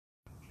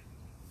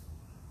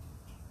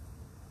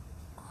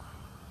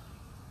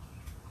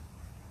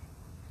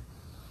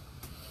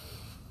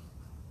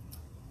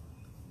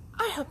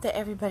hope that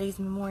everybody's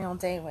Memorial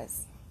Day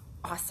was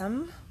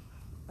awesome.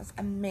 It was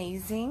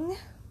amazing.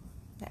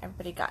 That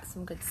everybody got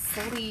some good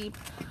sleep,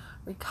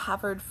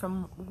 recovered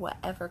from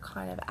whatever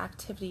kind of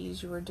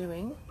activities you were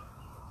doing.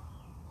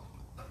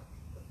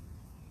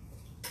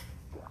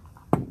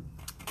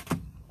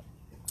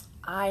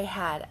 I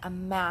had a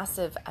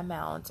massive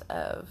amount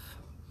of,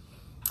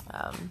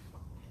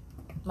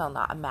 well,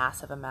 not a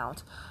massive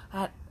amount.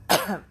 I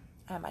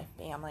had my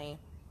family,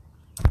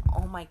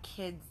 all my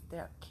kids,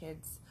 their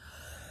kids,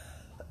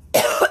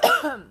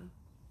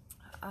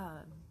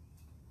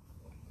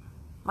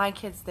 my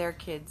kids, their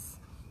kids,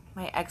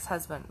 my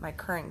ex-husband, my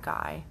current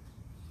guy,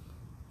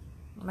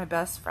 my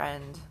best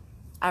friend,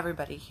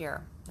 everybody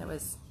here. It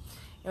was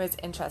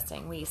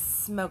interesting. We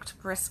smoked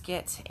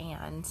brisket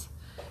and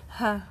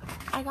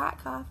I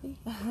got coffee.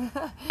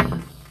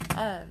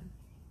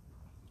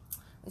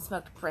 We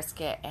smoked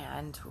brisket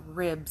and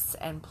ribs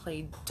and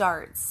played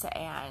darts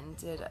and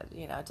did,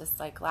 just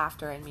like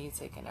laughter and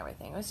music and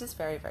everything. It was just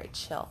very, very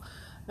chill,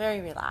 very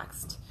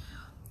relaxed.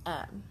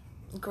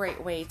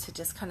 Great way to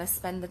just kind of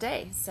spend the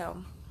day.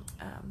 So,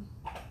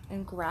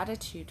 and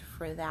gratitude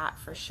for that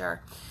for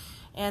sure.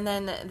 And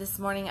then this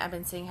morning I've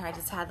been sitting here, I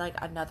just had like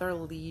another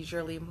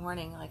leisurely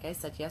morning. Like I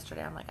said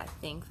yesterday, I'm like, I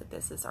think that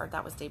this is, or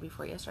that was day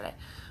before yesterday.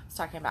 I was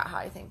talking about how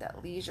I think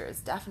that leisure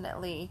is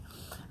definitely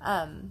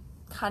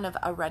kind of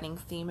a running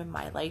theme in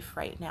my life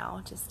right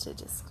now, just to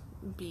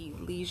be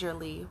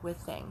leisurely with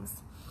things.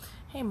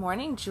 Hey,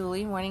 morning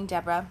Julie, morning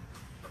Deborah,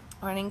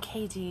 morning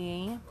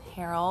KD,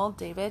 Harold,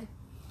 David,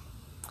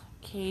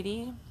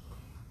 Katie,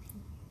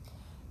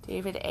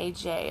 David,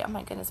 AJ, oh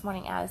my goodness,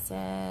 morning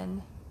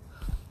Addison,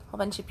 whole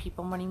bunch of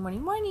people, morning,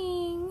 morning,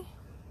 morning,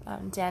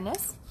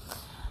 Dennis,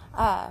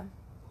 hey,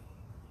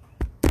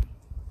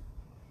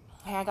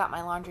 I got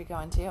my laundry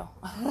going too.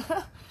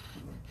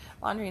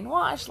 Laundry in the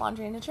wash,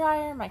 laundry in the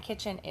dryer. My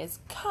kitchen is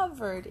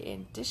covered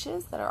in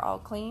dishes that are all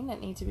clean that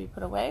need to be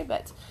put away,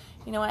 but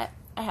you know what?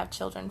 I have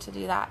children to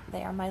do that.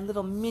 They are my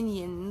little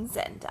minions,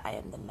 and I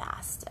am the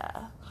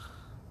master.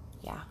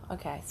 Yeah,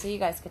 okay. So you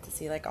guys get to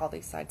see like all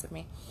these sides of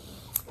me.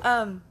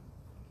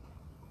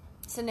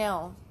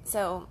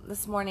 So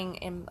this morning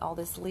in all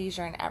this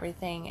leisure and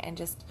everything and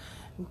just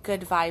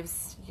good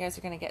vibes, you guys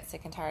are going to get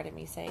sick and tired of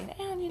me saying,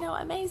 and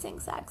amazing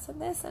sex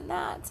and this and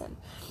that and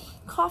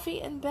coffee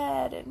in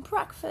bed and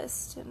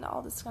breakfast and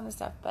all this kind of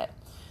stuff. But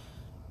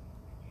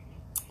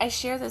I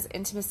share those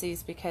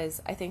intimacies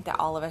because I think that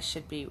all of us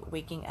should be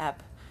waking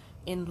up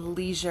in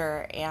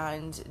leisure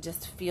and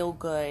just feel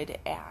good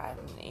and,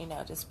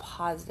 just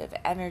positive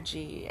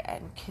energy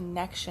and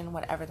connection,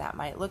 whatever that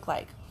might look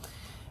like.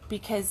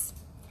 Because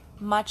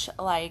much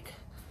like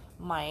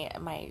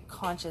my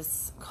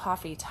conscious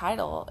coffee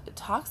title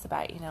talks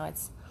about,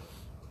 it's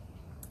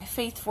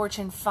faith,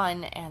 fortune,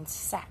 fun, and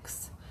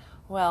sex.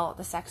 Well,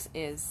 the sex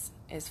is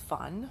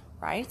fun,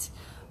 right?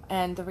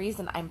 And the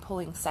reason I'm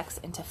pulling sex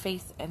into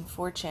faith and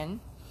fortune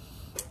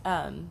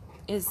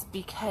is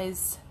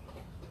because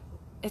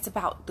it's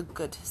about the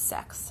good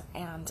sex.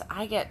 And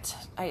I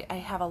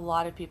have a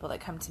lot of people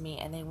that come to me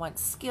and they want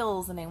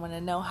skills and they want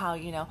to know how,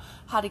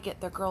 how to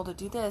get their girl to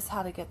do this,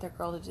 how to get their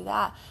girl to do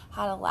that,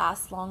 how to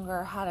last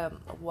longer, how to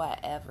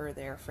whatever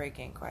their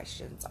freaking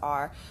questions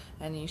are.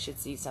 And you should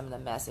see some of the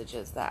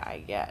messages that I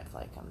get.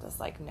 Like, I'm just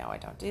like, no, I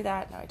don't do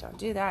that. No, I don't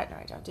do that. No,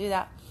 I don't do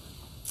that.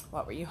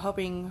 What were you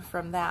hoping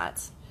from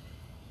that?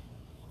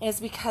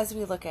 It's because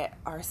we look at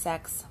our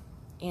sex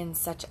in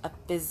such a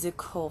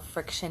physical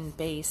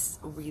friction-based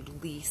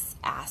release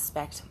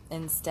aspect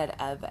instead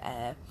of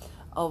a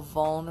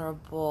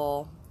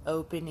vulnerable,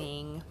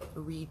 opening,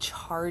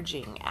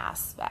 recharging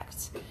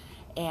aspect.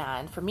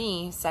 And for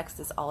me, sex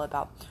is all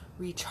about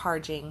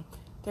recharging.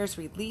 There's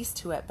release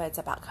to it, but it's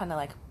about kind of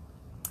like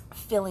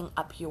filling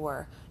up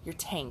your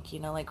tank,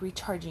 like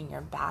recharging your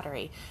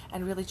battery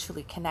and really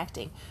truly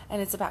connecting.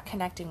 And it's about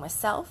connecting with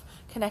self,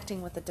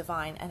 connecting with the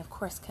divine, and of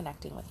course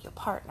connecting with your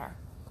partner.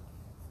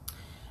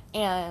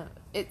 And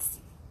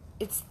it's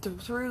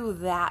through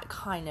that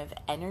kind of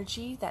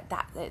energy, that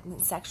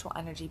sexual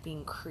energy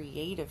being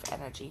creative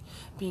energy,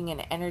 being an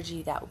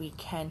energy that we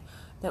can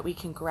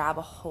grab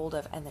a hold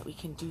of and that we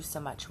can do so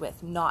much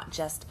with, not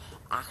just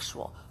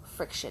actual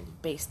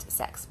friction-based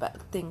sex.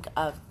 But think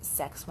of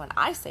sex, when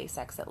I say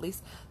sex at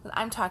least, that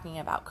I'm talking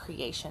about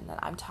creation, that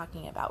I'm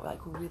talking about like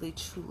really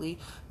truly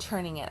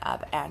turning it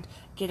up and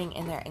getting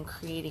in there and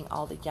creating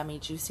all the yummy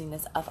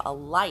juiciness of a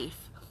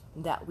life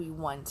that we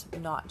want,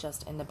 not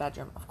just in the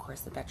bedroom. Of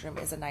course, the bedroom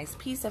is a nice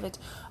piece of it.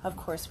 Of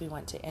course, we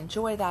want to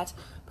enjoy that.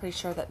 Pretty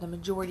sure that the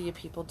majority of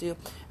people do.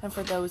 And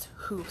for those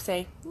who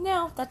say,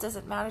 no, that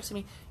doesn't matter to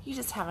me, you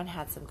just haven't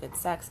had some good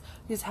sex.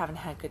 You just haven't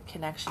had good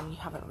connection. You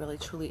haven't really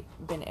truly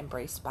been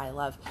embraced by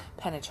love,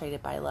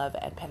 penetrated by love,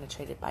 and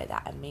penetrated by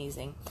that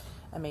amazing,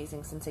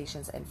 amazing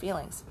sensations and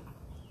feelings.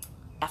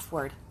 F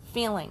word,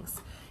 feelings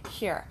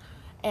here.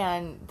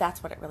 And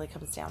that's what it really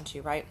comes down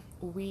to, right?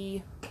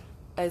 We,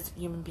 as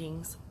human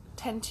beings,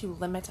 tend to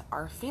limit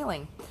our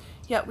feeling.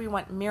 Yet we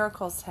want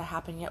miracles to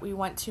happen. Yet we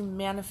want to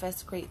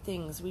manifest great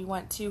things. We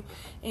want to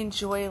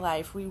enjoy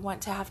life. We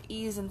want to have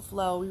ease and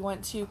flow. We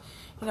want to,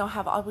 we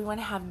want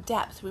to have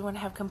depth. We want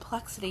to have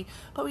complexity.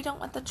 But we don't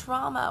want the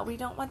trauma. We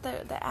don't want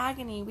the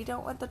agony. We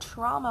don't want the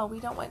trauma. We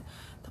don't want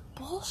the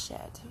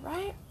bullshit,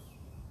 right?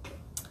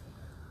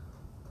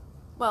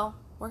 Well,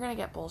 we're going to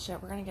get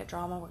bullshit. We're going to get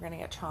drama. We're going to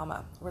get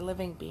trauma. We're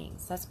living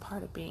beings. That's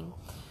part of being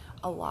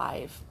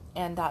alive.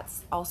 And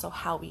that's also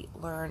how we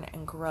learn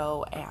and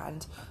grow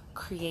and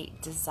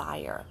create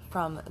desire.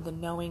 From the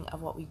knowing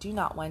of what we do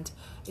not want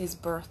is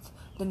birth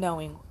the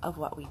knowing of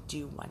what we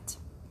do want.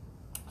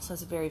 So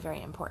it's very,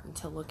 very important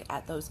to look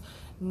at those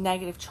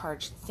negative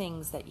charged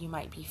things that you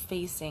might be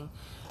facing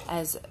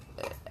as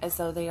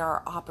though they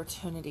are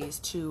opportunities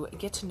to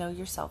get to know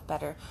yourself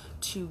better,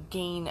 to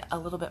gain a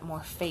little bit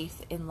more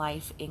faith in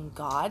life, in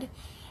God,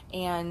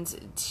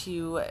 and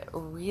to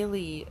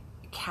really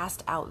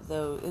cast out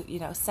those,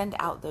 send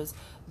out those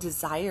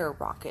desire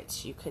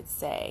rockets, you could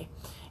say,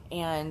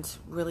 and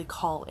really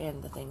call in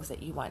the things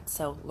that you want.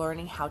 So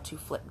learning how to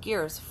flip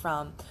gears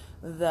from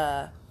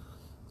the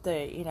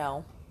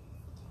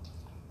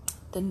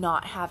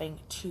not having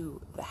to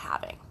the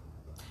having.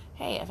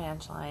 Hey,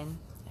 Evangeline.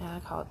 Yeah, I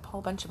call a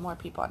whole bunch of more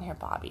people on here.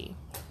 Bobby.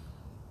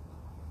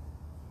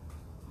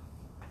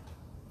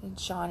 And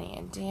Johnny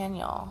and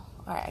Daniel.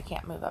 All right, I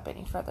can't move up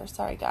any further.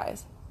 Sorry,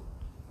 guys.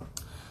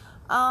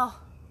 Oh,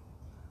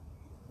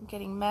 I'm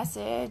getting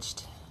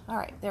messaged. All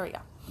right, there we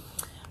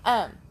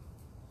go.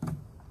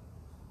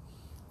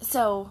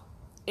 So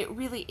it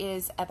really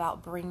is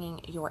about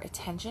bringing your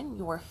attention,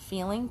 your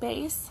feeling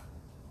base.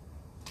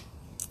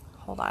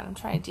 Hold on, I'm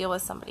trying to deal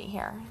with somebody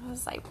here.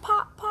 It's like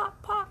pop,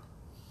 pop, pop.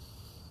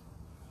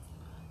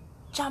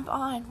 Jump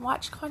on,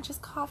 watch Conscious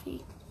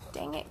Coffee.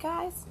 Dang it,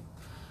 guys.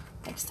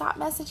 Like, stop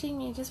messaging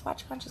me, just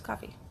watch Conscious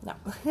Coffee. No.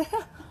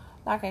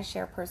 Not going to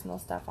share personal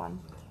stuff on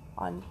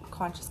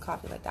Conscious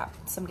Coffee like that.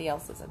 Somebody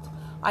else isn't.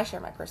 I share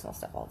my personal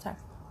stuff all the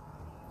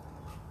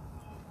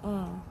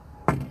time.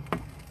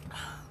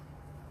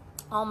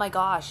 Oh my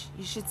gosh,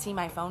 you should see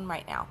my phone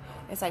right now.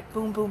 It's like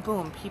boom, boom,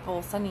 boom.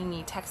 People sending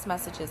me text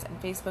messages and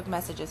Facebook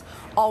messages.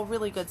 All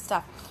really good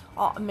stuff.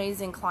 All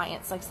amazing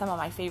clients, like some of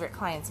my favorite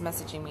clients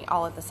messaging me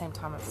all at the same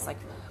time. I'm just like,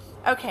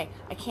 okay,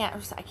 I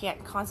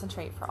can't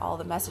concentrate for all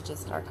the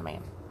messages that are coming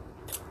in.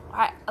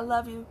 I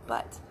love you,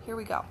 but here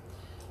we go.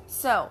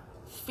 So,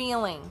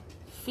 feeling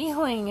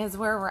is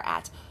where we're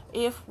at.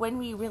 When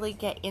we really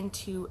get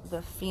into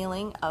the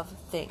feeling of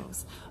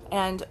things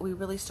and we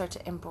really start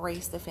to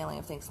embrace the feeling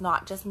of things,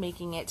 not just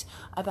making it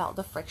about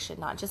the friction,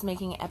 not just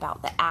making it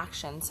about the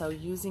action. So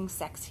using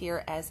sex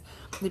here as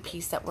the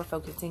piece that we're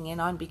focusing in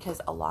on, because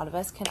a lot of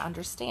us can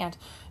understand,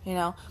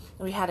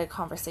 we had a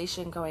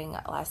conversation going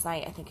last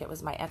night. I think it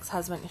was my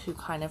ex-husband who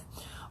kind of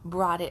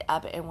brought it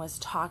up and was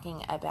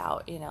talking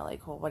about,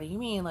 like, well, what do you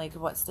mean? Like,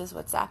 what's this?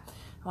 What's that?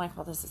 I'm like,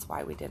 well, this is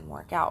why we didn't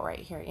work out right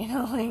here.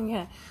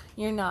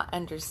 You're not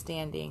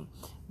understanding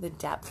the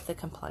depth, the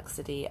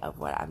complexity of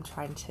what I'm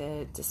trying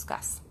to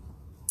discuss.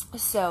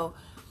 So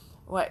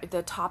what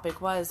the topic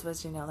was,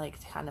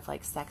 kind of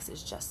like sex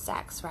is just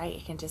sex, right?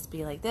 It can just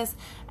be like this.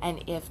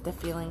 And if the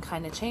feeling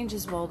kind of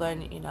changes, well,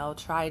 then,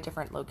 try a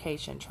different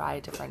location, try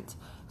a different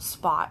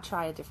spot,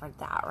 try a different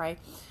that, right?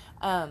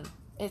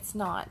 It's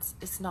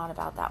not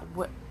about that.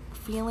 What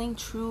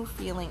true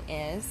feeling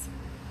is,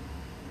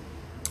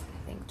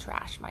 I think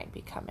trash might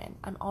be coming.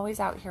 I'm always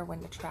out here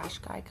when the trash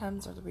guy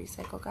comes or the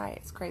recycle guy.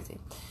 It's crazy.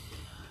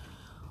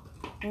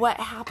 What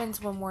happens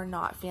when we're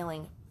not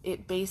feeling?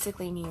 It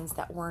basically means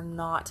that we're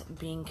not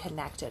being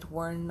connected.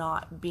 We're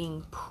not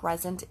being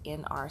present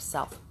in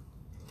ourselves.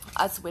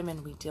 Us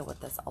women, we deal with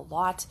this a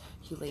lot.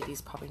 You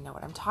ladies probably know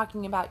what I'm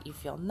talking about. You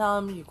feel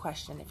numb. You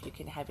question if you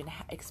can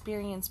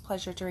experience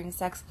pleasure during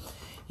sex.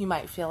 You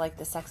might feel like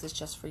the sex is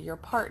just for your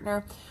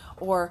partner,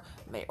 or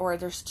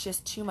there's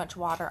just too much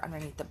water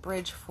underneath the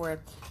bridge for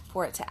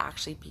it to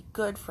actually be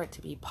good, for it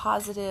to be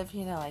positive,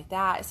 like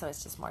that. So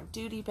it's just more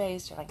duty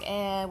based. You're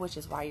like, which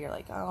is why you're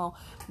like, oh,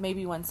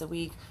 maybe once a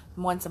week,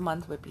 once a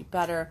month would be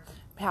better.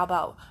 How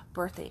about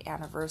birthday,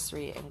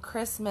 anniversary, and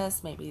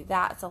Christmas? Maybe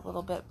that's a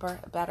little bit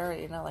better,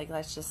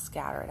 let's just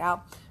scatter it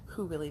out.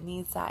 Who really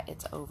needs that?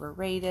 It's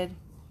overrated.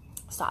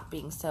 Stop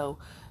being so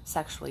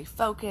sexually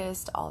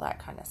focused, all that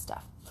kind of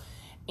stuff.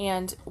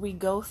 And we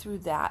go through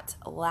that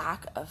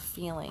lack of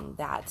feeling,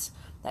 that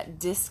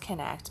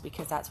disconnect,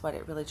 because that's what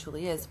it really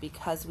truly is,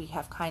 because we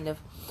have kind of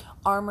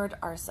armored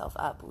ourselves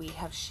up. We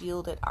have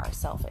shielded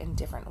ourselves in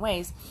different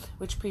ways,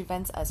 which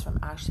prevents us from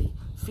actually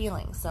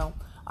feeling. So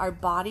our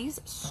bodies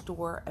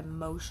store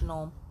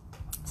emotional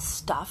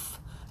stuff,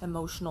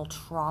 emotional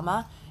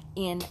trauma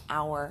in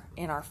our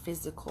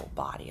physical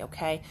body,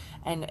 okay?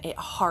 And it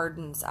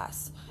hardens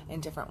us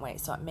in different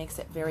ways. So it makes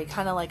it very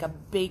kind of like a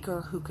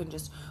baker who can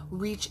just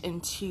reach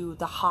into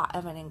the hot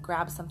oven and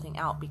grab something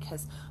out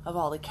because of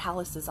all the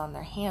calluses on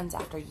their hands.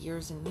 After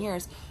years and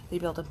years, they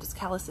build up those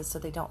calluses so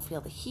they don't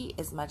feel the heat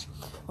as much.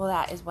 Well,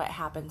 that is what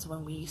happens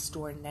when we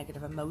store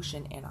negative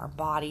emotion in our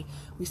body.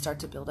 We start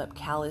to build up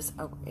callus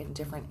in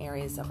different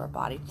areas of our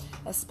body,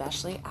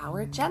 especially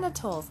our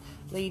genitals.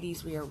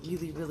 Ladies, we are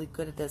really, really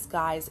good at this.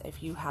 Guys,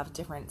 if you have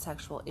different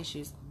sexual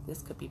issues,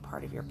 this could be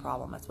part of your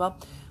problem as well.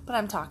 But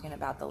I'm talking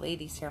about the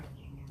ladies here.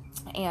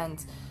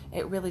 And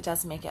it really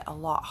does make it a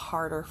lot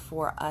harder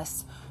for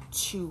us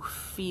to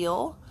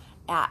feel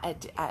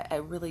at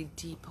a really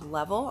deep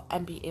level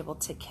and be able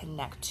to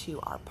connect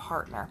to our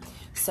partner.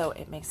 So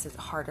it makes it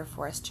harder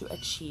for us to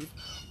achieve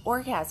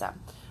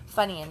orgasm.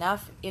 Funny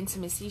enough,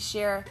 intimacy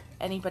share,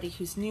 anybody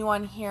who's new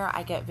on here,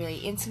 I get very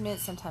intimate.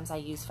 Sometimes I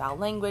use foul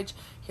language.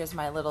 Here's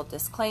my little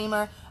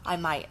disclaimer. I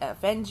might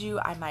offend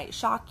you. I might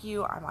shock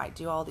you. I might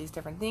do all these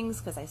different things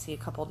because I see a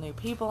couple new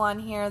people on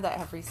here that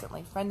have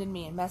recently friended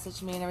me and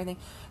messaged me and everything.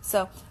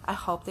 So I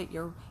hope that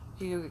you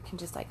can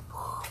just like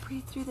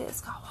breathe through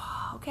this. Go,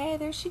 okay,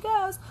 there she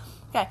goes.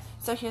 Okay,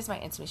 so here's my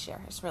intimacy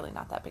share. It's really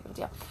not that big of a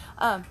deal.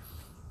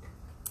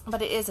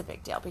 But it is a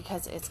big deal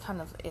because it's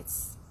kind of,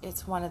 it's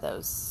one of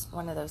those,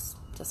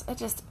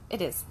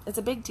 it's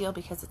a big deal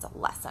because it's a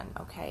lesson.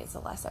 Okay. It's a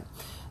lesson.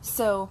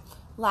 So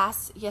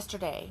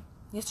yesterday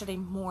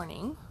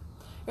morning,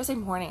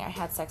 I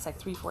had sex like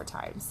 3-4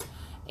 times,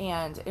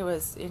 and it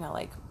was,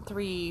 like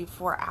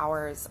 3-4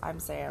 hours. I'm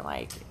saying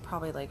like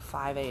probably like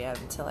 5 a.m.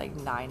 to like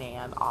 9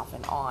 a.m. off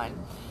and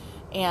on.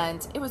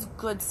 And it was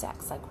good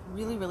sex, like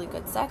really, really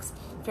good sex,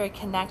 very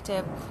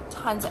connective,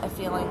 tons of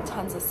feeling,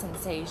 tons of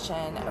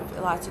sensation,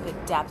 lots of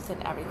good depth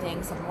and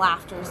everything, some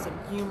laughter, some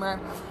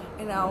humor,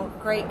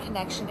 great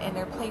connection in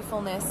their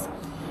playfulness.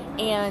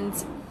 And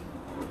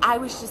I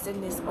was just in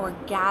this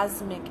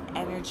orgasmic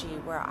energy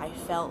where I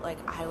felt like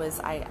I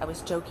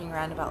was joking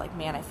around about like,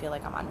 man, I feel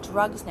like I'm on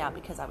drugs now,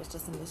 because I was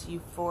just in this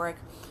euphoric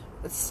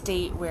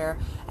state where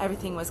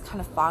everything was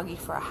kind of foggy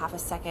for a half a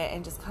second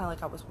and just kind of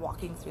like I was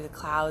walking through the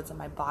clouds and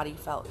my body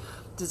felt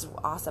just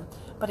awesome.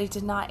 But I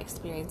did not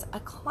experience a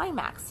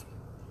climax.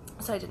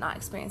 So I did not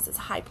experience this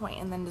high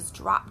point and then this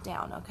drop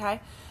down,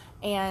 okay?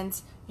 And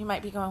you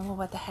might be going, well,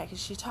 what the heck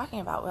is she talking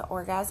about? What,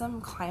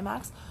 orgasm,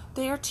 climax?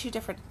 They are two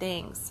different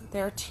things.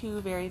 They're two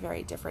very,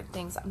 very different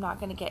things. I'm not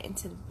going to get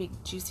into the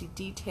big, juicy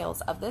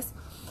details of this.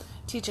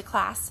 Teach a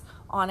class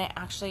on it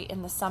actually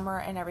in the summer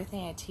and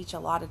everything. I teach a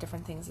lot of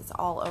different things. It's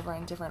all over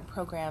in different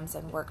programs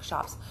and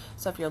workshops.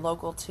 So if you're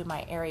local to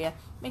my area,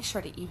 make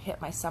sure that you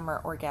hit my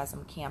summer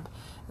orgasm camp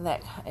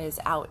that is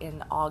out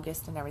in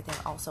August and everything,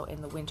 also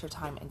in the winter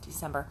time in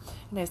December.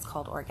 And it's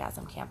called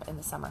Orgasm Camp in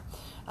the summer.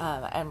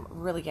 And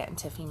really get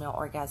into female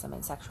orgasm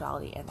and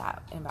sexuality in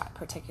that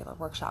particular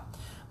workshop.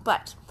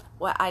 But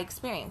what I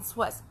experienced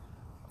was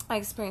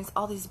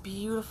all these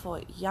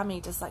beautiful, yummy,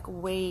 just like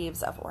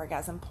waves of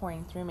orgasm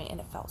pouring through me, and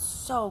it felt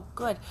so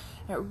good.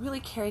 And it really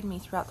carried me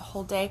throughout the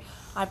whole day.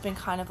 I've been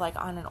kind of like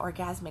on an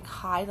orgasmic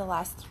high the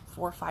last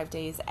 4 or 5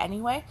 days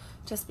anyway,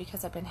 just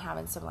because I've been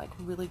having some like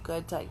really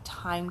good, like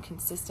time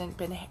consistent,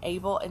 been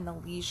able in the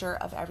leisure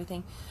of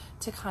everything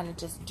to kind of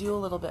just do a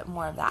little bit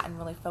more of that and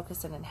really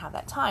focus in and have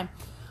that time.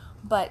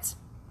 But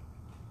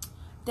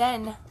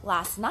then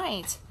last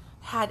night,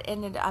 had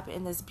ended up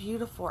in this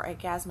beautiful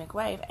orgasmic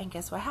wave, and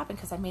guess what happened?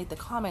 Because I made the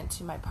comment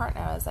to my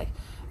partner, I was like,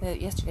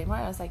 yesterday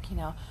morning, I was like,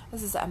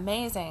 this is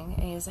amazing,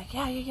 and he was like,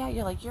 yeah,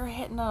 you're like, you're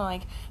hitting on,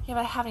 like, yeah,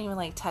 but I haven't even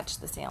like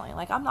touched the ceiling,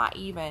 like I'm not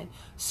even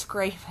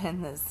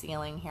scraping the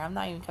ceiling here, I'm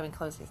not even coming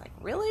close. He's like,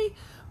 really,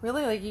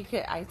 like you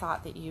could, I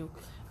thought that you,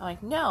 I'm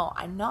like, no,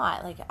 I'm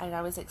not. Like, I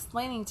was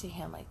explaining to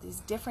him like these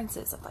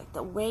differences of like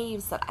the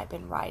waves that I've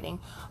been riding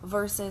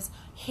versus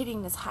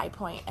hitting this high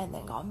point and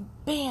then going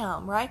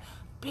bam, right?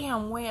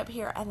 Bam, way up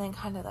here, and then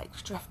kind of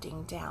like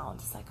drifting down,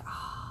 just like,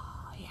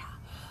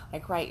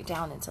 like right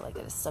down into like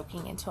it is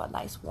soaking into a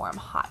nice warm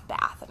hot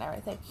bath and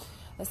everything.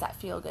 It's that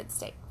feel good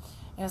state.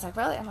 And I was like,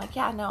 really? I'm like,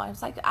 yeah, no. I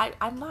was like,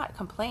 I'm not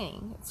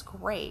complaining. It's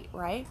great,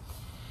 right?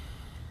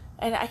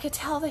 And I could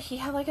tell that he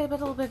had like a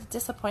little bit of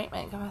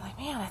disappointment, going like,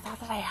 man, I thought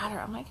that I had her.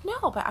 I'm like,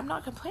 no, but I'm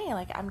not complaining.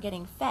 Like, I'm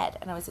getting fed.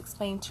 And I was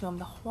explaining to him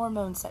the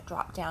hormones that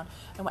drop down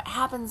and what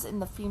happens in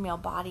the female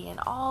body and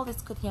all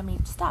this good yummy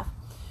stuff,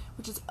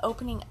 which is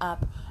opening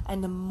up.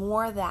 And the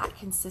more that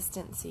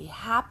consistency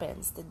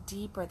happens, the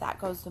deeper that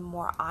goes, the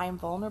more I'm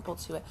vulnerable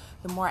to it,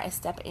 the more I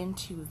step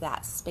into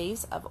that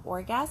space of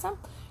orgasm.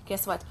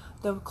 Guess what?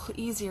 The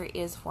easier it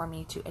is for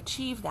me to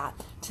achieve that,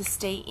 to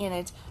stay in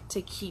it,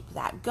 to keep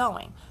that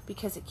going,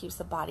 because it keeps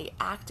the body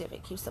active,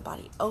 it keeps the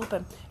body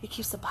open, it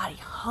keeps the body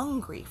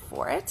hungry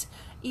for it.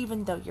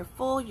 Even though you're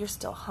full, you're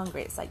still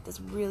hungry. It's like this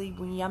really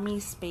yummy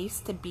space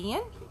to be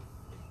in.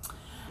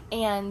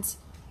 And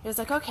it was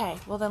like, okay,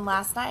 well then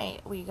last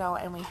night we go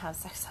and we have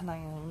sex on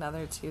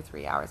another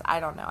 2-3 hours.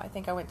 I don't know. I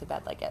think I went to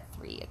bed like at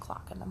 3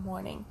 o'clock in the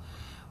morning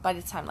by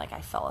the time like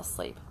I fell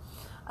asleep.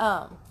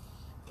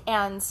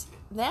 And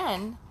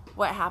then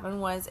what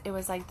happened was, it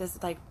was like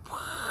this, like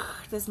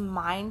this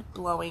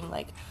mind-blowing,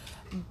 like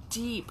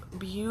deep,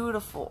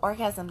 beautiful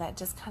orgasm that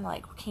just kind of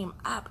like came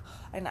up,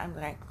 and I'm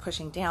like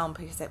pushing down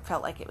because it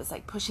felt like it was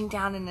like pushing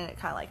down, and then it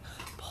kind of like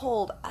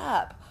pulled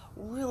up,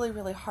 really,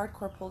 really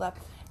hardcore pulled up,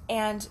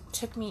 and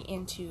took me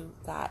into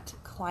that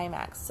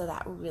climax, so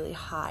that really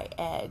high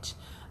edge.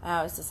 And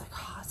I was just like,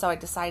 oh. So I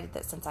decided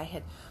that since I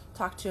had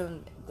talked to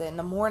him in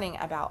the morning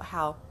about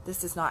how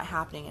this is not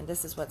happening and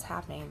this is what's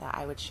happening, that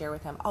I would share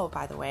with him, oh,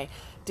 by the way,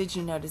 did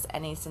you notice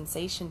any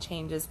sensation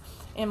changes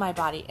in my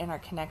body, in our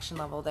connection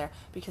level there?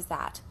 Because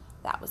that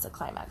was a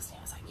climax. And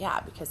I was like,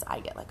 yeah, because I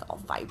get like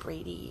all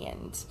vibraty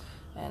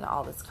and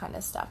all this kind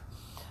of stuff.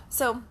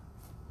 So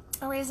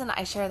the reason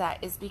I share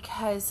that is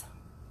because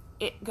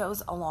it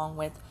goes along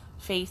with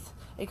faith,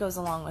 it goes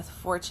along with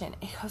fortune,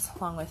 it goes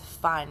along with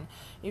fun.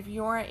 If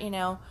you're,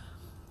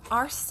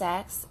 our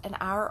sex and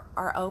our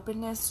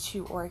openness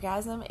to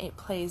orgasm, it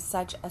plays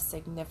such a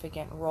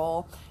significant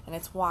role, and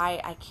it's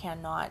why I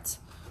cannot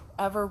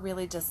ever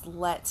really just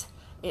let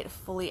it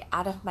fully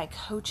out of my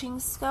coaching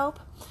scope,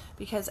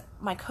 because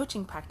my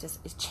coaching practice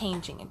is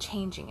changing and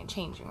changing and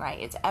changing, right?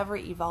 It's ever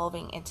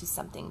evolving into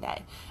something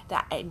that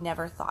I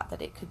never thought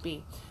that it could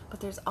be.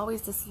 But there's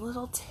always this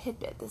little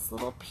tidbit, this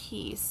little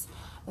piece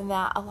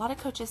that a lot of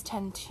coaches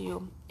tend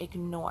to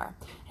ignore,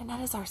 and that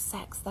is our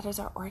sex, that is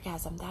our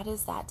orgasm, that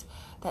is that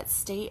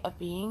state of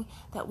being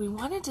that we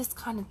want to just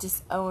kind of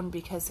disown,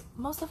 because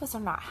most of us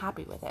are not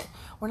happy with it.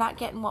 We're not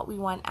getting what we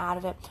want out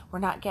of it. We're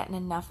not getting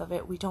enough of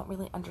it. We don't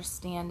really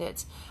understand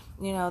it.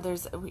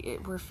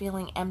 We're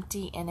feeling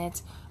empty in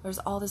it. There's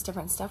all this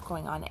different stuff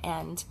going on,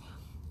 and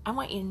I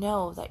want you to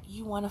know that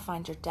you want to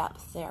find your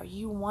depth there.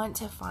 You want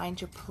to find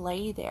your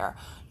play there.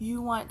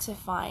 You want to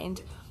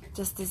find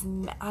just this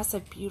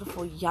massive,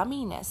 beautiful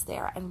yumminess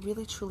there, and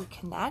really truly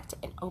connect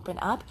and open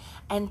up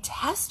and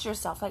test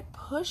yourself, like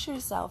push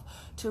yourself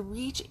to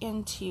reach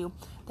into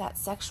that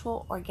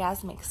sexual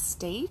orgasmic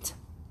state,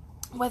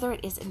 whether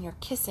it is in your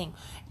kissing,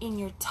 in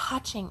your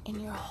touching, in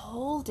your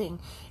holding,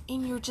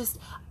 in your just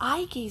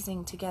eye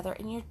gazing together,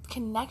 in your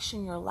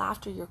connection, your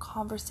laughter, your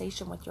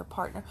conversation with your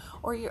partner,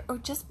 or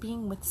just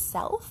being with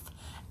self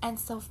and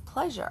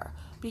self-pleasure.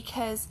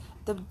 Because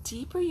the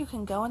deeper you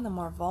can go and the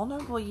more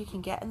vulnerable you can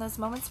get in those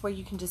moments where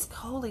you can just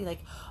totally like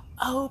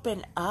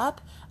open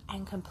up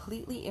and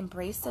completely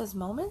embrace those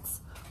moments,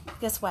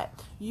 guess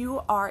what?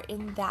 You are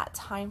in that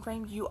time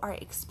frame. You are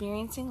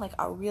experiencing like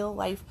a real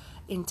life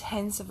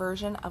intense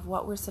version of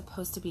what we're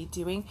supposed to be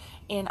doing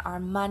in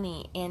our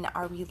money, in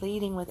our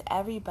relating with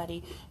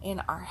everybody, in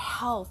our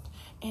health,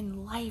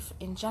 in life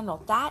in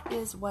general. That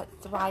is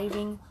what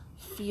thriving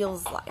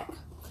feels like.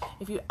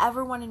 If you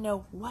ever want to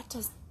know what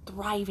does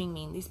thriving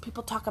mean, these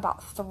people talk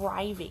about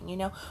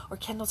thriving, or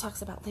Kendal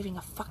talks about living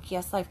a fuck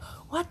yes life.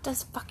 What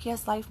does fuck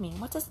yes life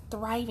mean? What does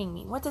thriving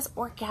mean? What does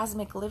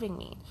orgasmic living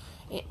mean?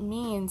 It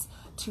means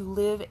to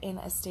live in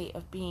a state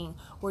of being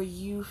where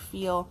you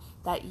feel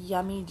that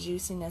yummy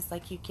juiciness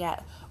like you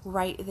get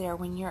right there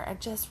when you're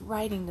just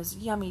riding those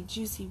yummy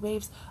juicy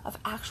waves of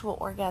actual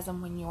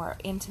orgasm when you are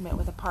intimate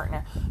with a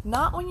partner.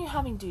 Not when you're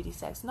having duty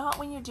sex, not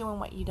when you're doing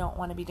what you don't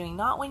want to be doing,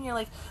 not when you're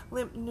like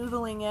limp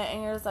noodling it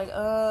and you're just like,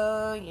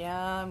 oh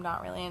yeah, I'm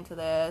not really into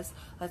this,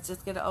 let's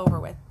just get it over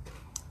with.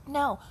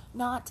 No,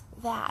 not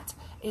that.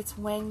 It's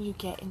when you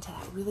get into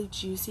that really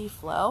juicy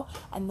flow,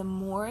 and the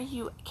more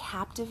you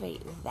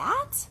captivate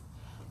that,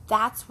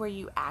 that's where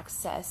you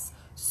access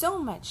so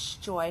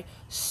much joy,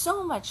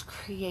 so much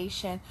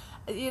creation,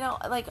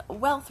 like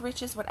wealth,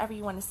 riches, whatever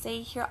you want to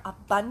say here,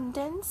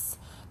 abundance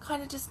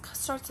kind of just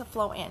starts to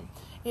flow in.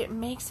 It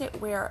makes it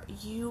where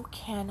you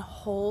can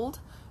hold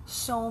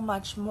so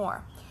much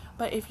more.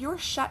 But if you're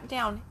shut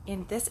down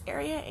in this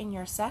area in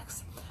your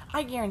sex,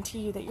 I guarantee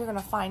you that you're going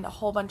to find a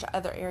whole bunch of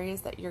other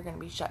areas that you're going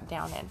to be shut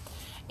down in.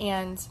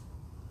 And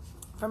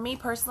for me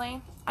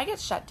personally, I get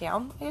shut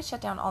down. I get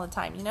shut down all the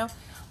time.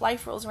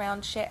 Life rolls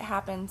around, shit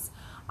happens.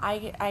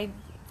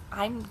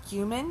 I'm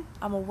human.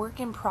 I'm a work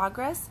in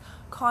progress,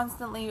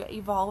 constantly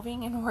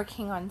evolving and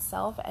working on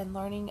self and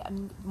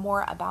learning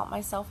more about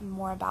myself and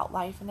more about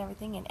life and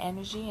everything, and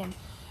energy and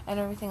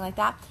everything like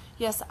that.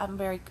 Yes, I'm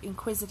very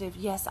inquisitive.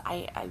 Yes,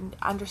 I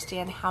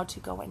understand how to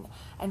go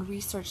and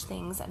research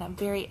things, and I'm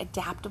very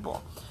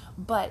adaptable,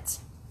 but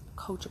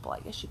coachable, I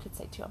guess you could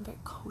say too. I'm very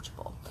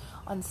coachable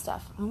on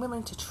stuff. I'm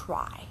willing to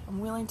try. I'm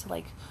willing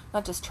to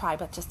not just try,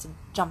 but just to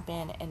jump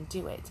in and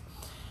do it.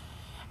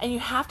 And you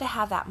have to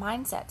have that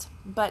mindset.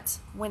 But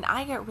when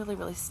I get really,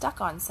 really stuck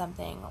on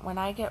something, when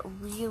I get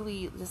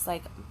really just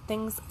like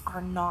things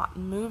are not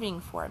moving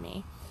for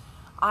me,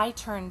 I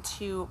turn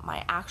to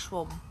my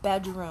actual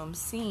bedroom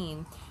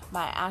scene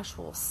my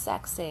actual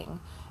sexing,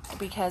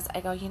 because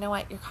I go, you know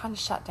what, you're kind of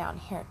shut down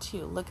here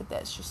too. Look at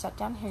this. You're shut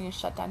down here, you're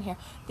shut down here.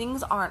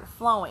 Things aren't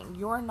flowing.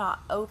 You're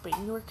not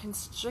open. You're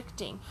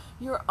constricting.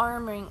 You're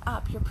armoring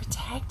up. You're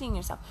protecting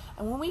yourself.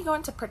 And when we go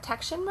into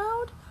protection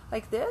mode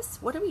like this,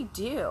 what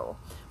do?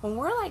 When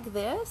we're like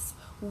this,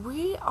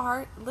 we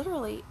are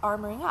literally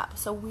armoring up.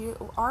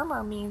 So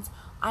armor means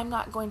I'm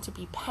not going to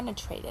be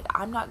penetrated.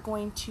 I'm not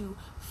going to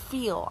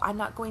feel. I'm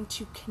not going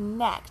to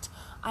connect.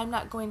 I'm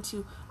not going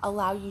to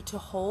allow you to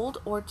hold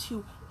or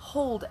to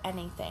hold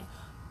anything.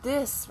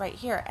 This right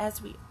here,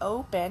 as we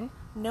open,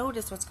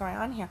 notice what's going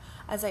on here.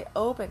 As I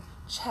open,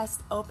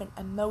 chest open,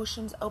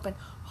 emotions open,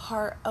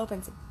 heart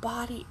opens,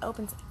 body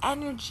opens,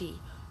 energy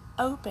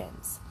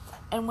opens.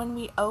 And when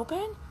we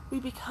open, we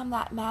become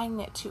that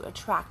magnet to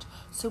attract.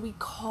 So we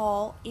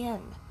call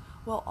in.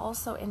 Well,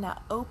 also in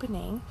that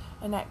opening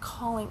and that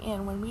calling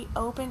in, when we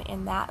open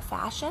in that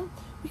fashion,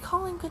 we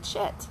call in good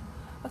shit.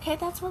 Okay,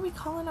 that's where we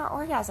call in our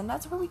orgasm.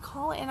 That's where we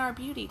call in our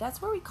beauty.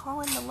 That's where we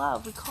call in the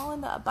love. We call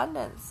in the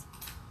abundance.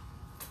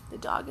 The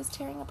dog is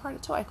tearing apart a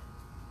toy.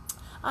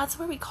 That's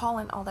where we call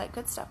in all that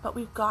good stuff. But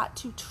we've got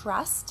to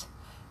trust.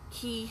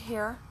 Key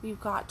here, we've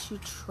got to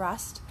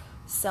trust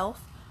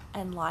self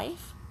and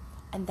life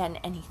and then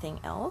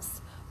anything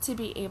else to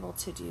be able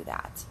to do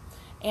that.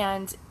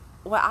 And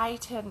what I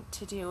tend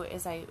to do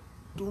is I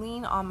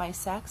lean on my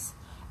sex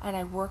and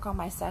I work on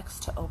my sex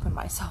to open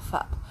myself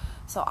up.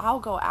 So I'll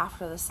go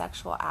after the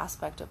sexual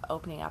aspect of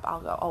opening up. I'll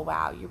go, oh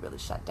wow, you're really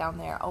shut down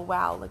there. Oh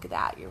wow, look at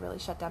that, you're really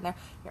shut down there.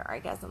 Your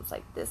orgasm's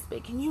like this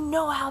big. And you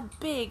know how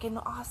big and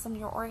awesome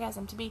your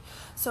orgasm to be.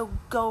 So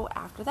go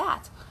after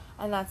that.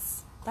 And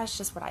that's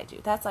just what I do.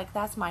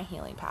 That's my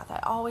healing path. I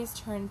always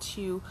turn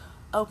to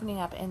opening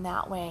up in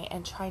that way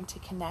and trying to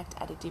connect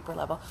at a deeper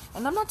level.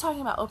 And I'm not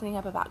talking about opening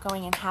up about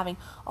going and having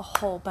a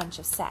whole bunch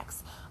of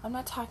sex. I'm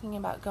not talking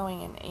about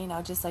going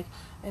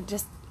and,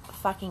 just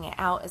fucking it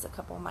out, as a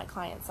couple of my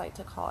clients like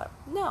to call it.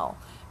 No,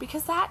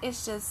 because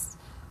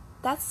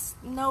that's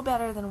no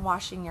better than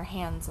washing your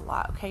hands a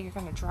lot, okay? You're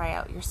going to dry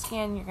out your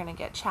skin. You're going to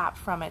get chapped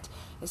from it.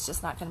 It's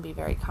just not going to be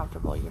very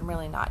comfortable. You're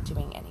really not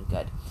doing any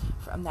good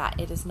from that.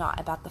 It is not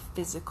about the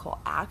physical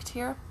act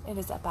here. It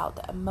is about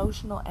the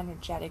emotional,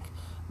 energetic,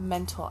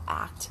 mental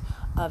act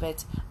of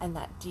it and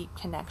that deep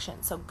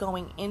connection. So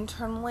going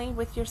internally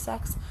with your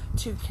sex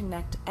to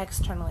connect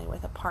externally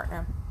with a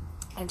partner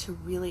and to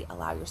really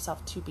allow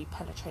yourself to be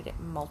penetrated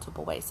in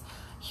multiple ways.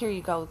 Here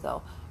you go,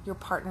 though. Your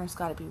partner's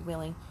got to be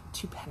willing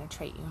to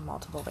penetrate you in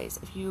multiple ways.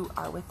 If you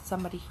are with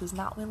somebody who's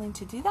not willing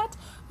to do that,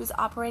 who's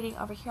operating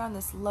over here on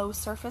this low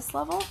surface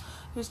level,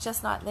 who's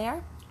just not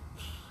there,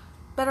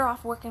 better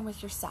off working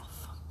with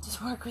yourself.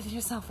 Just work with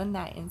yourself in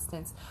that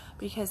instance,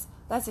 because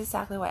that's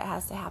exactly what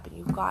has to happen.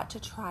 You've got to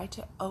try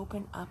to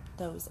open up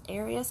those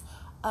areas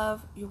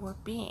of your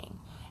being,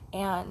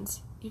 and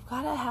you've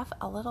got to have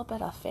a little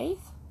bit of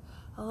faith,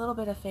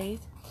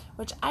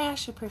 which I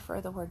actually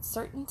prefer the word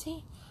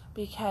certainty,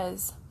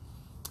 because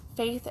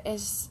faith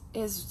is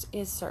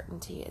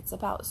certainty. It's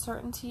about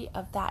certainty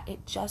of that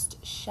it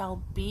just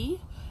shall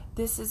be.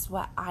 This is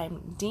what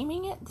I'm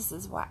deeming it. This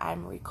is what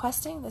I'm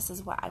requesting. This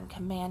is what I'm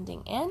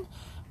commanding in.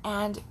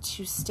 And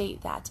to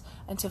state that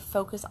and to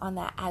focus on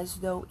that as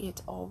though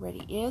it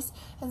already is,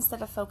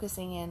 instead of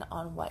focusing in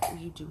on what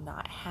you do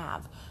not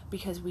have,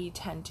 because we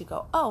tend to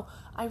go, oh,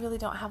 I really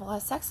don't have a lot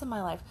of sex in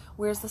my life.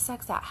 Where's the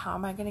sex at? How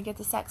am I going to get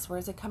the sex? Where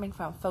is it coming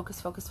from?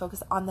 Focus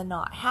on the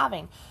not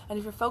having. And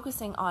if you're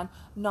focusing on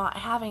not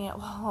having it,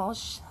 well,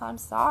 I'm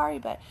sorry,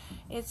 but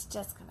it's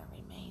just going to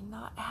remain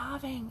not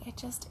having. It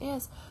just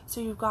is. So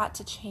you've got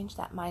to change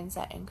that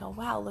mindset and go,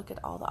 wow, look at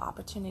all the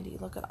opportunity.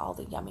 Look at all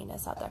the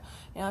yumminess out there.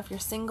 If you're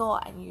single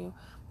and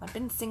I've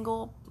been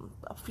single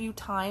a few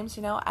times,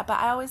 but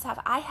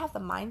I have the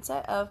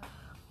mindset of,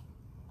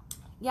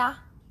 yeah,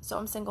 so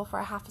I'm single for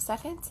a half a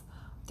second.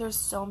 There's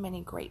so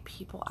many great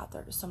people out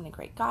there. There's so many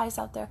great guys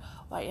out there.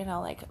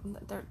 Well,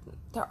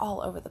 they're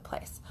all over the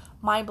place.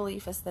 My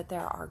belief is that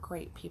there are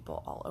great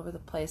people all over the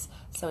place,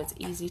 so it's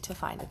easy to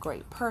find a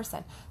great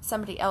person.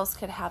 Somebody else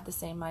could have the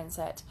same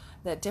mindset,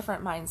 the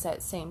different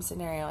mindset, same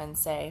scenario, and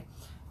say,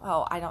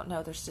 oh, I don't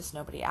know, there's just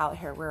nobody out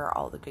here. Where are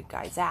all the good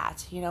guys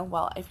at?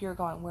 Well, if you're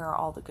going, where are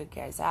all the good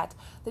guys at?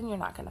 Then you're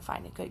not going to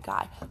find a good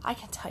guy. I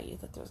can tell you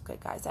that there's good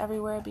guys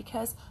everywhere,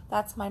 because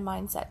that's my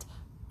mindset.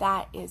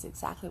 That is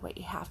exactly what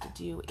you have to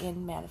do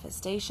in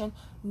manifestation.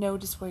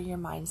 Notice where your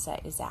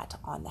mindset is at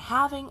on the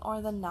having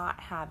or the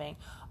not having.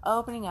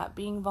 Opening up,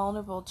 being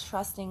vulnerable,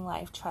 trusting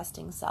life,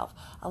 trusting self,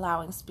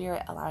 allowing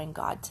spirit, allowing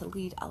God to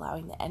lead,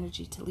 allowing the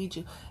energy to lead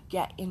you.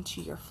 Get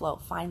into your flow.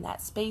 Find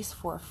that space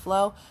for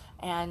flow,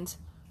 and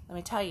let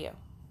me tell you,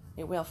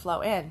 it will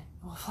flow in.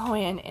 It will flow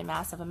in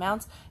massive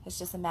amounts. It's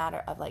just a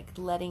matter of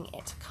letting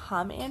it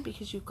come in,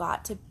 because you've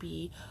got to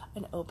be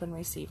an open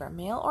receiver,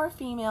 male or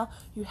female.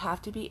 You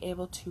have to be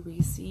able to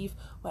receive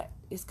what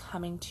is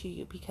coming to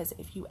you, because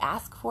if you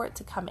ask for it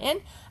to come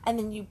in and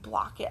then you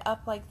block it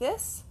up like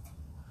this,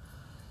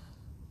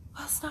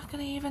 well, it's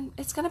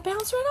going to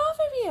bounce right off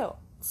of you.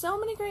 So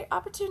many great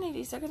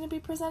opportunities are going to be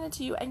presented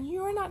to you, and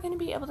you're not going to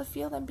be able to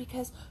feel them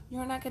because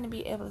you're not going to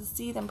be able to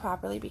see them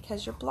properly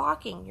because you're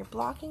blocking. You're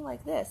blocking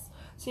like this.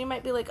 So you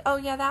might be like, oh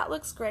yeah, that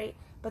looks great,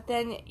 but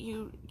then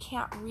you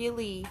can't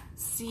really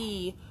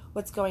see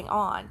what's going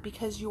on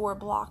because you're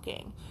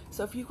blocking.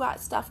 So if you got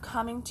stuff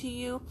coming to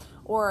you,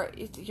 or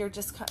if you're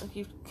just,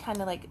 you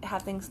kind of like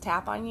have things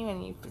tap on you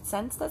and you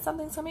sense that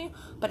something's coming,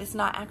 but it's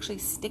not actually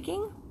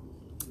sticking,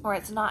 or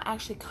it's not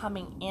actually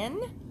coming in,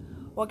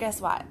 well,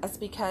 guess what? It's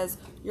because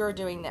you're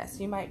doing this.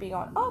 You might be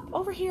going, oh,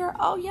 over here.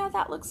 Oh, yeah,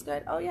 that looks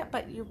good. Oh, yeah,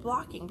 but you're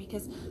blocking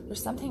because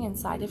there's something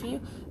inside of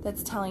you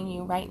that's telling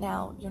you right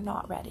now you're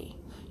not ready.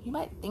 You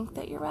might think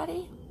that you're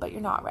ready, but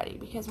you're not ready,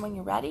 because when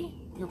you're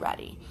ready, you're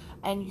ready.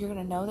 And you're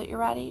going to know that you're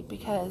ready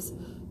because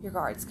your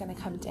guard's going to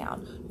come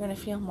down. You're going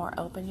to feel more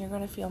open. You're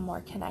going to feel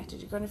more connected.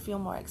 You're going to feel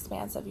more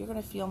expansive. You're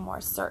going to feel more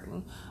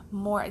certain,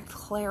 more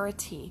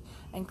clarity.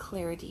 And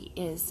clarity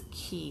is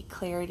key.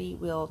 Clarity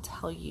will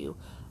tell you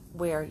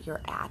where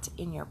you're at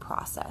in your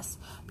process,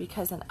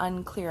 because an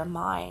unclear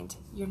mind,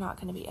 you're not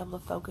going to be able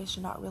to focus.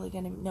 You're not really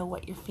going to know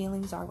what your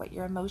feelings are, what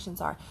your emotions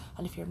are.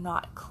 And if you're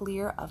not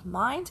clear of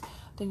mind,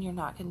 then you're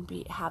not going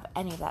to have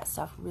any of that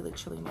stuff really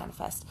truly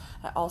manifest.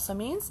 It also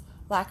means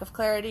lack of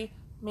clarity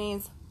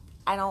means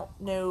I don't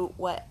know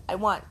what I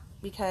want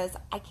because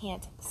I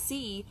can't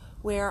see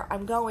where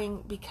I'm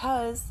going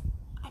because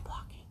I'm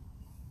blocking.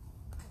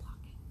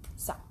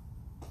 So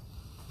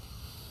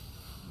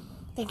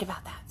think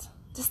about that.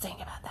 Just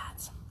think about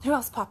that. Who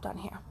else popped on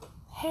here?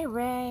 Hey,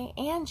 Ray.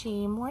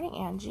 Angie. Morning,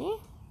 Angie.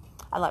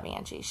 I love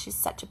Angie. She's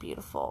such a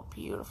beautiful,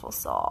 beautiful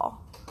soul.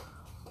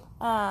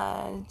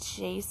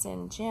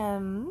 Jason,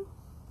 Jim,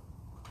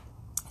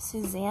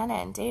 Susanna,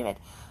 and David.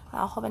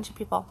 A whole bunch of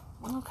people.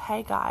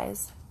 Okay,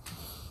 guys.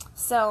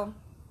 So,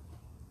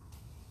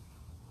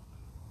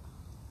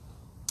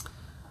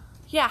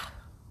 yeah.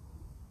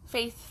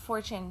 Faith,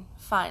 fortune,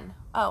 fun.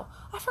 Oh,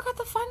 I forgot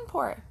the fun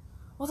part.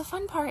 Well, the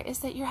fun part is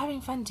that you're having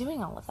fun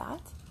doing all of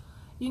that.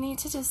 You need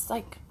to just,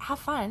 like, have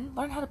fun,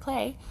 learn how to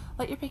play,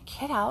 let your big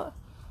kid out.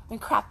 I mean,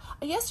 crap.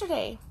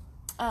 Yesterday,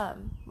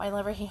 my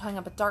lover, he hung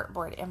up a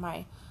dartboard in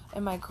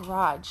my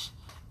garage,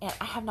 and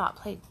I have not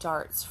played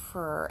darts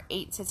for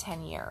 8 to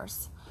 10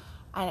 years.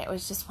 And it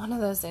was just one of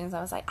those things.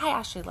 I was like, I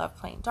actually love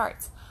playing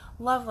darts.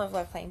 Love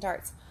playing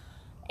darts.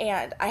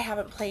 And I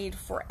haven't played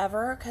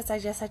forever because I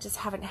just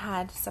haven't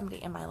had somebody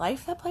in my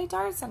life that played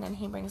darts. And then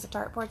he brings a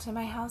dartboard to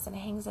my house and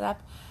hangs it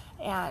up.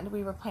 And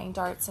we were playing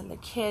darts, and the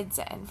kids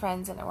and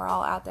friends, and we're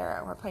all out there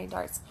and we're playing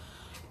darts.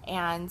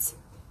 And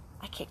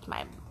I kicked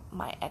my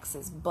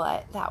ex's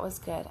butt. That was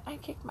good. I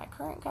kicked my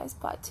current guy's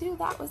butt too.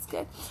 That was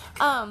good.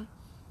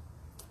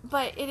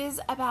 But it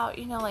is about,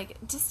 like,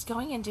 just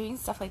going and doing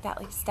stuff like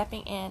that, like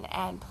stepping in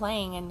and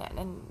playing. And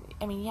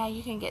I mean, yeah,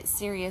 you can get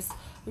serious.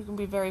 You can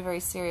be very, very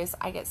serious.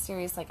 I get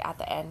serious, like, at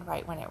the end,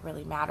 right when it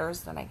really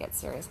matters. Then I get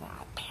serious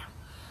now. Bam.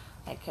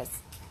 Like, because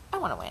I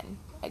want to win.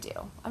 I do.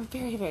 I'm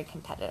very, very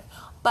competitive.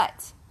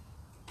 But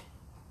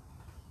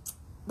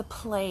the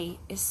play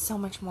is so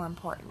much more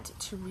important,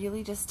 to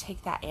really just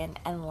take that in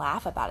and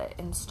laugh about it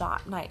and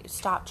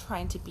stop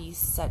trying to be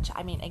such,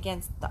 I mean,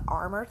 against the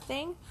armor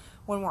thing.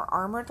 When we're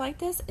armored like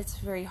this, it's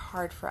very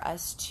hard for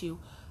us to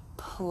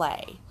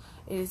play.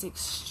 It is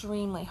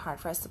extremely hard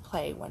for us to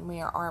play when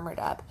we are armored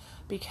up,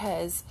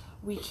 because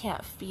we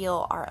can't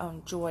feel our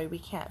own joy. We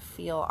can't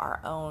feel our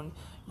own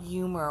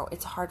humor.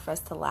 It's hard for us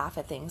to laugh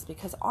at things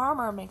because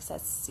armor makes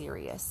us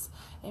serious.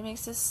 It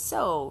makes us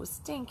so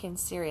stinking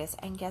serious.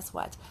 And guess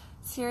what?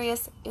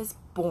 Serious is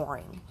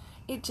boring.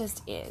 It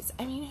just is.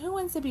 I mean, who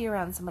wants to be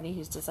around somebody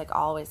who's just like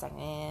always like,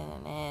 I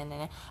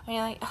mean,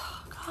 like,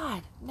 oh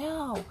God,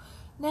 no.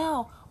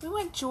 No, we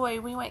want joy,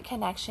 we want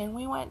connection,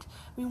 we want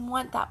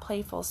that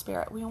playful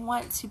spirit, we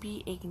want to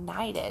be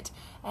ignited,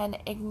 and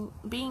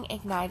being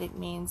ignited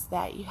means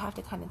that you have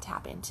to kind of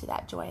tap into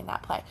that joy and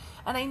that play.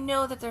 And I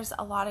know that there's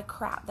a lot of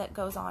crap that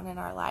goes on in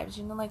our lives,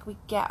 like we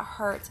get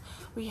hurt,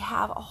 we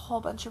have a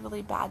whole bunch of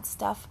really bad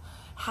stuff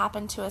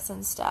happen to us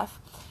and stuff,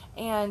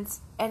 and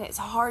it's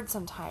hard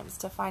sometimes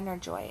to find our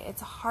joy.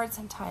 It's hard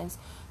sometimes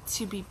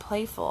to be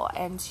playful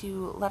and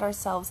to let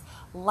ourselves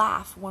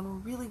laugh when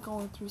we're really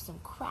going through some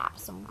crap,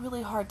 some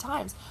really hard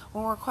times,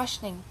 when we're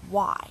questioning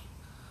why.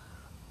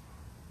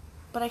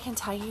 But I can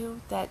tell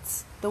you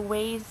that the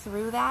way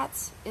through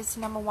that is to,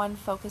 number one,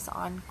 focus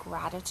on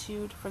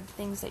gratitude for the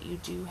things that you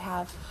do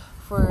have,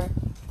 for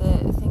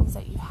the things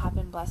that you have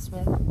been blessed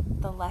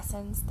with, the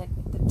lessons, the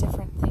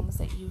different things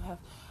that you have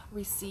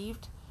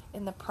received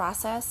in the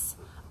process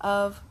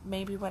of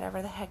maybe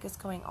whatever the heck is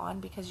going on,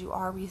 because you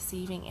are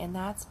receiving in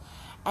that.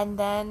 And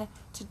then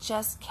to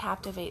just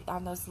captivate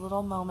on those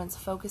little moments,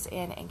 focus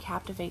in and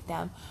captivate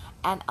them,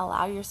 and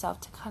allow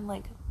yourself to kind of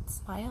like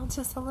smile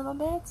just a little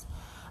bit.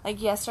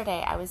 Like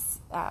yesterday, I was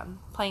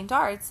playing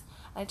darts,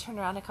 and I turned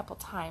around a couple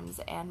times,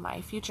 and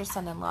my future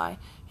son-in-law,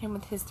 him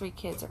with his 3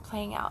 kids, are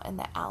playing out in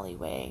the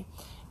alleyway,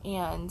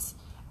 and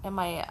and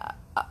my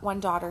one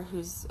daughter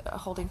who's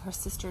holding her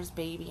sister's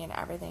baby and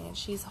everything, and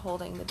she's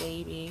holding the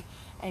baby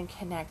and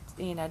connect,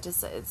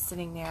 just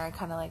sitting there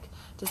kind of like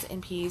just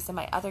in peace, and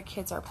my other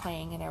kids are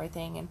playing and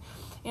everything,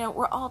 and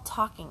we're all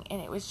talking,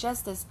 and it was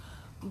just this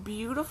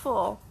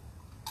beautiful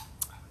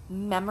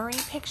memory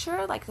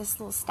picture, like this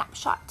little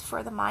snapshot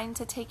for the mind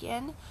to take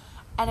in,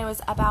 and it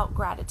was about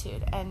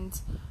gratitude. And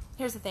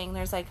here's the thing,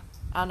 there's like,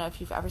 I don't know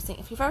if you've ever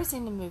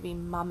seen the movie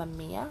Mamma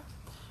Mia.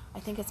 I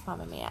think it's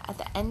Mamma Mia. At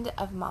the end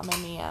of Mamma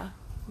Mia,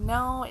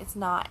 no, it's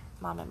not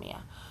Mamma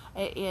Mia.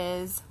 It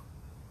is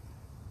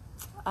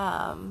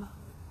the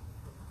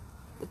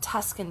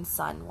Tuscan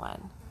Sun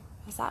one.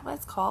 Is that what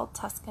it's called?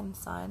 Tuscan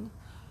Sun?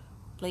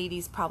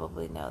 Ladies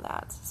probably know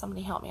that.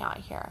 Somebody help me out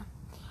here.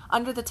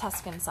 Under the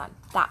Tuscan Sun,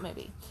 that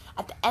movie.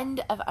 At the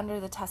end of Under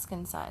the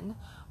Tuscan Sun,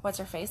 what's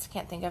her face? I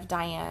can't think of,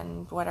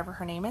 Diane, whatever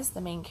her name is,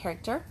 the main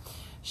character.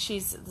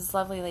 She's this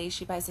lovely lady.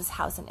 She buys this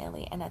house in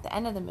Italy, and at the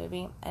end of the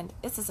movie, and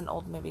this is an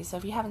old movie, so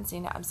if you haven't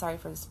seen it, I'm sorry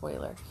for the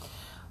spoiler.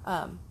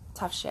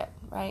 Tough shit,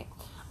 right?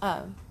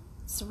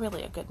 It's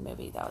really a good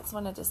movie, though. It's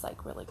one of just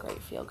like really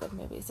great feel-good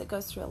movies. It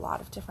goes through a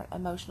lot of different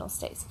emotional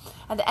states.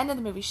 At the end of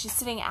the movie, she's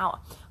sitting out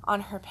on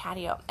her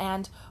patio,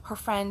 and her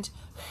friend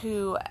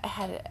who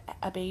had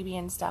a baby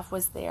and stuff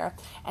was there,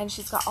 and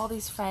she's got all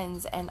these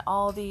friends and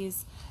all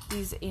these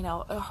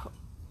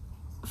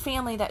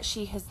family that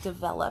she has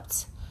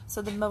developed.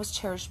 So the most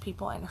cherished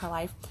people in her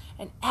life,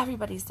 and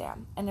everybody's there.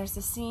 And there's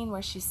a scene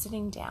where she's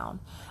sitting down,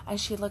 and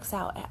she looks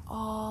out at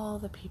all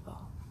the people,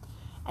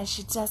 and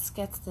she just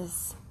gets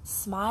this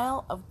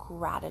smile of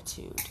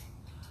gratitude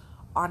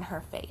on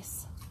her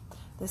face.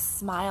 This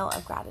smile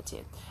of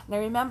gratitude. And I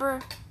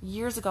remember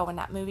years ago when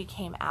that movie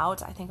came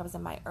out, I think I was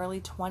in my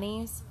early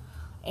 20s,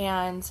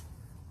 and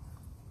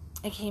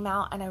it came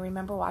out, and I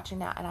remember watching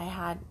that, and I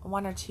had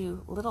one or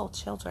two little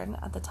children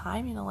at the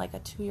time, like a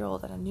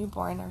 2-year-old and a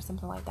newborn or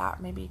something like that,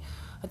 or maybe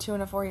a 2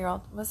 and a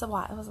 4-year-old. It was a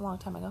long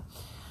time ago.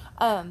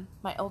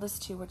 My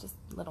oldest two were just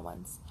little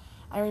ones.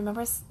 I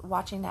remember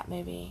watching that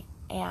movie,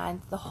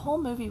 and the whole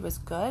movie was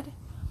good.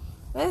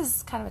 This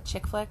is kind of a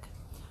chick flick,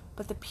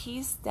 but the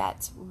piece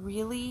that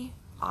really,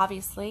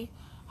 obviously,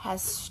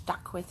 has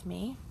stuck with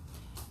me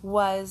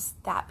was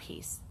that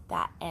piece,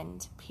 that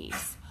end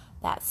piece.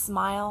 That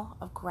smile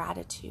of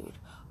gratitude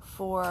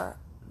for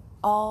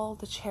all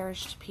the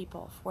cherished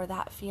people, for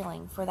that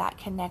feeling, for that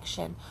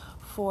connection,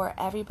 for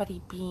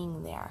everybody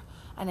being there.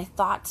 And I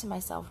thought to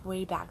myself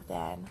way back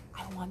then,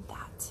 I want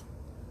that.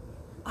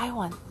 I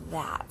want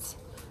that.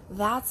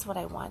 That's what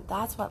I want.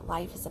 That's what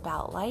life is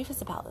about. Life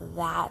is about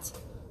that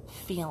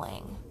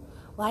feeling.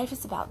 Life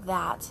is about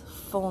that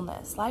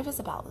fullness. Life is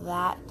about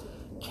that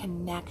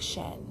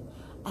connection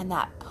and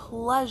that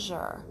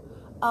pleasure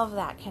of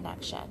that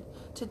connection.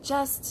 To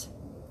just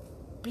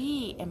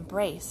be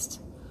embraced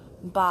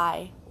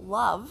by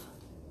love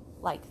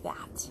like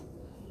that.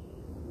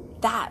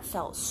 That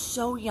felt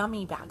so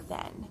yummy back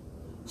then.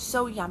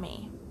 So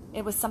yummy.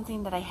 It was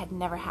something that I had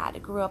never had. I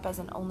grew up as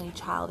an only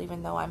child,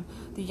 even though I'm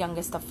the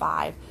youngest of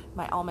 5.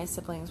 All my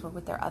siblings were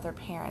with their other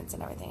parents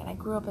and everything. And I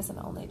grew up as an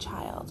only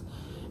child.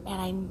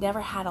 And I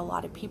never had a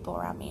lot of people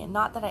around me. And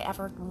not that I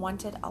ever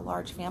wanted a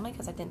large family,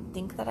 because I didn't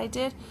think that I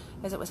did,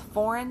 because it was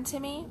foreign to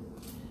me.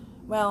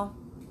 Well,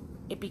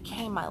 it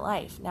became my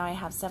life. Now I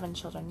have 7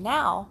 children.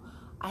 Now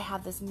I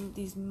have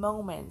these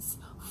moments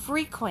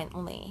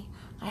frequently.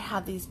 I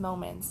have these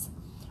moments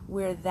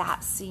where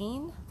that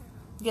scene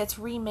gets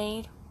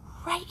remade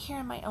right here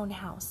in my own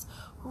house,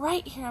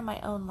 right here in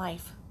my own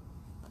life.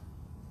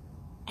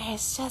 And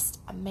it's just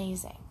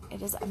amazing.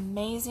 It is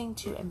amazing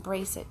to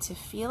embrace it, to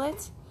feel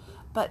it.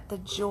 But the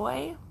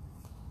joy,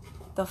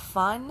 the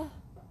fun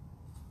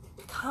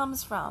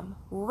comes from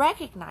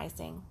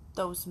recognizing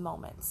those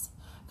moments.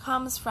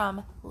 Comes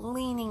from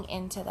leaning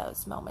into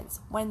those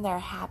moments when they're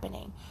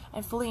happening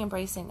and fully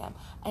embracing them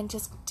and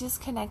just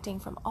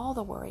disconnecting from all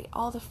the worry,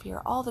 all the fear,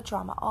 all the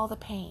drama, all the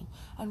pain,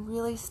 and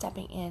really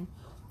stepping in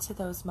to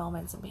those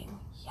moments and being,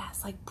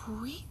 yes, like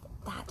breathe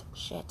that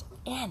shit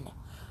in,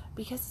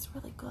 because it's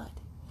really good.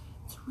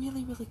 It's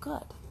really, really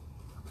good.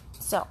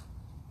 So,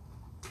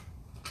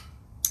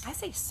 I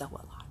say so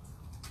a lot.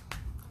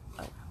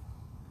 Oh.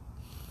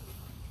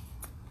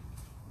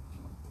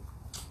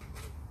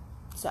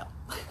 So,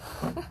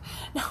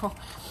 no,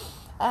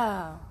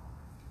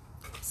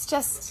 it's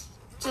just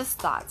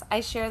thoughts.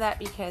 I share that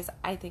because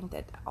I think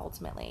that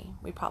ultimately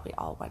we probably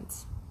all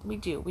want,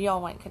 we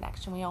all want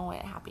connection. We all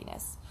want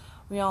happiness.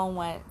 We all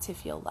want to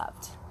feel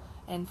loved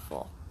and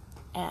full.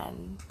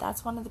 And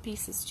that's one of the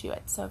pieces to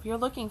it. So if you're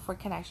looking for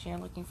connection, you're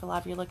looking for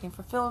love, you're looking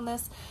for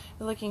fullness,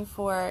 you're looking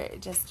for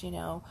just,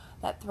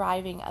 that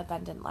thriving,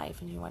 abundant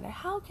life, and you wonder,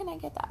 how can I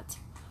get that?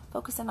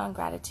 Focus in on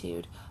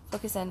gratitude,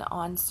 focus in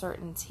on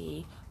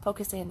certainty,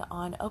 focus in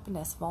on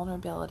openness,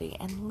 vulnerability,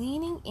 and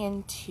leaning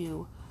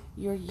into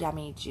your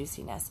yummy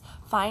juiciness.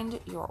 Find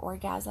your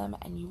orgasm,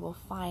 and you will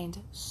find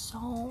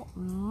so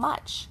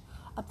much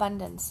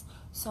abundance,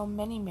 so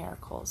many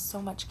miracles,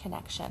 so much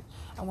connection.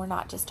 And we're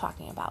not just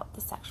talking about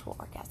the sexual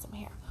orgasm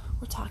here.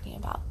 We're talking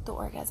about the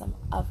orgasm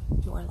of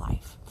your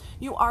life.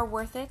 You are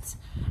worth it,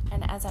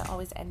 And as I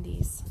always end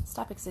these,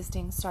 stop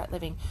existing, start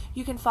living.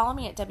 You can follow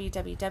me at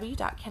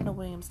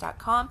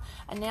www.kendalwilliams.com.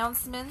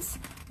 Announcements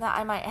that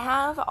I might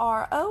have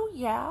are,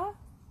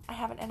 I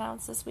haven't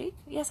announced this week.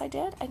 Yes, I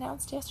did. I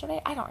announced yesterday.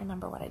 I don't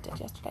remember what I did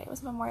yesterday. It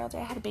was Memorial Day.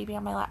 I had a baby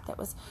on my lap that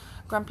was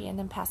grumpy and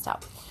then passed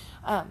out.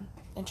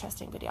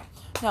 Interesting video.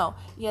 No,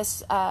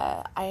 yes,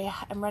 I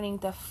am running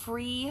the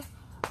free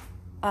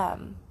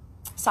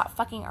Stop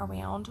Fucking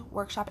Around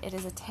workshop. It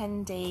is a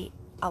 10-day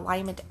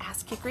alignment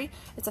ass kickery.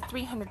 It's a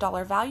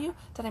 $300 value.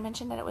 Did I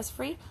mention that it was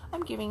free?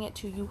 I'm giving it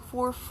to you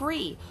for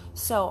free.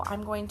 So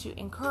I'm going to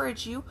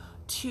encourage you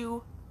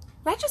to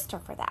register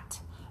for that,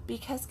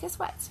 because guess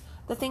what?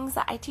 The things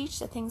that I teach,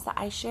 the things that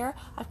I share,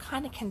 I've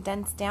kind of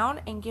condensed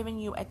down and given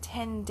you a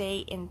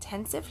 10-day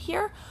intensive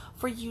here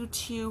for you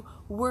to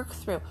work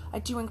through. I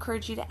do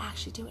encourage you to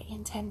actually do it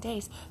in 10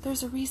 days.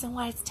 There's a reason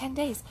why it's 10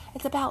 days.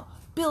 It's about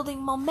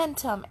building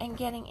momentum and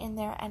getting in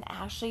there and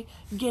actually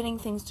getting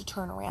things to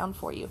turn around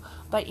for you.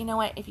 But you know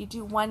what? If you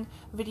do one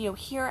video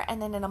here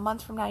and then in a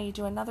month from now you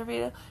do another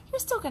video, you're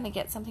still going to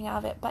get something out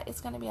of it, but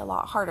it's going to be a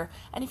lot harder.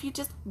 And if you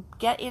just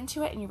get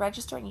into it and you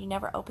register and you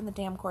never open the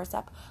damn course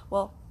up,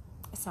 well,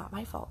 it's not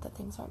my fault that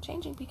things aren't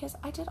changing, because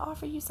I did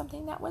offer you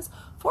something that was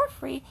for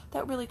free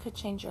that really could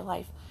change your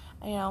life.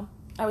 You know,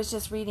 I was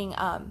just reading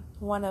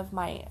one of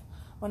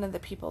the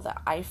people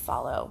that I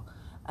follow.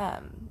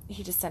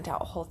 He just sent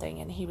out a whole thing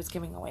and he was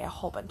giving away a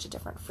whole bunch of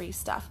different free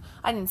stuff.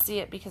 I didn't see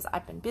it because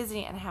I've been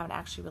busy and I haven't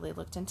actually really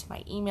looked into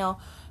my email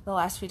the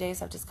last few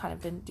days. I've just kind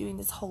of been doing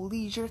this whole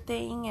leisure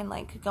thing and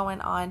like going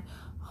on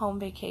home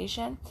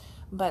vacation.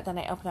 But then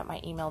I opened up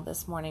my email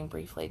this morning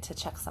briefly to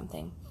check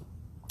something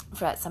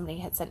that somebody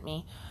had sent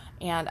me,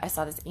 and I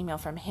saw this email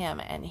from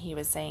him, and he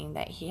was saying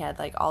that he had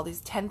like all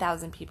these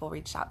 10,000 people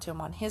reached out to him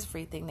on his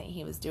free thing that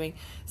he was doing,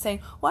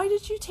 saying, why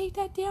did you take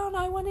that down?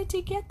 I wanted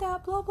to get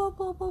that, blah, blah,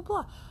 blah, blah,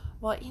 blah.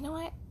 Well, you know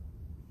what?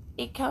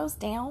 It goes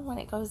down when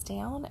it goes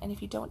down, and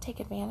if you don't take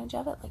advantage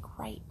of it, like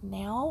right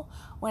now,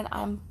 when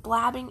I'm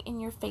blabbing in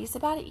your face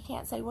about it, you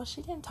can't say, well,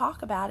 she didn't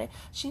talk about it.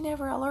 She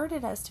never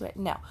alerted us to it.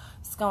 No,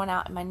 it's going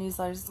out in my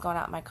newsletters, it's going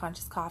out in my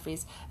Conscious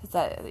Coffees. It's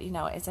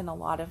it's in a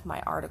lot of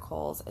my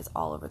articles. It's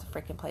all over the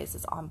freaking place.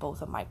 It's on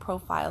both of my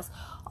profiles,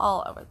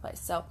 all over the place.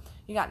 So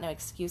you got no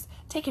excuse.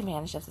 Take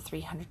advantage of the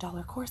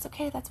 $300 course.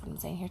 Okay, that's what I'm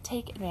saying here.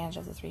 Take advantage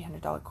of the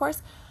 $300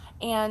 course.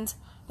 And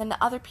then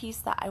the other piece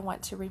that I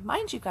want to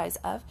remind you guys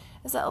of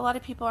is that a lot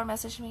of people are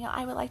messaging me,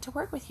 I would like to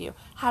work with you.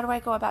 How do I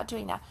go about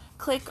doing that?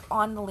 Click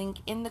on the link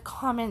in the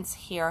comments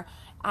here.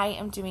 I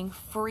am doing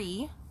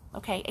free.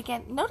 Okay,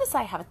 again, notice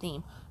I have a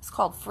theme. It's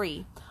called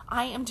free.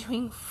 I am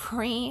doing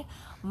free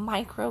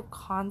micro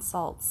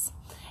consults.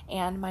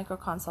 And micro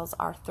consults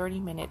are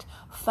 30-minute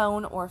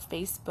phone or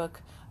Facebook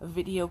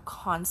video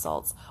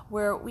consults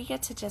where we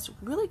get to just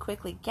really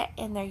quickly get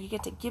in there. You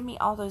get to give me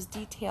all those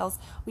details.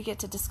 We get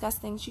to discuss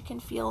things. You can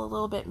feel a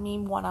little bit me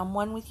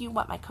one-on-one with you,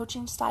 what my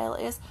coaching style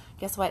is.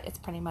 Guess what? It's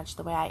pretty much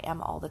the way I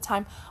am all the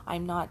time.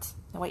 I'm not,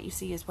 what you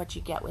see is what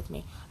you get with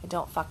me. I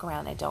don't fuck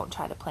around. I don't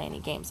try to play any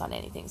games on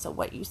anything. So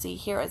what you see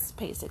here is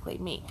basically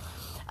me.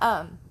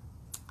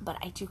 But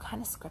I do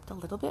kind of script a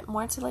little bit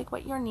more to like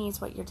what your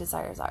needs, what your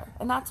desires are.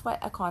 And that's what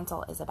a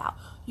consult is about.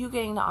 You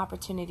getting the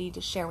opportunity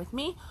to share with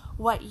me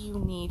what you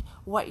need,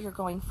 what you're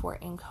going for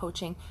in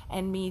coaching,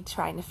 and me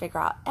trying to figure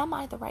out, am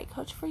I the right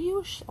coach for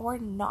you or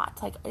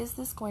not? Like, is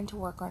this going to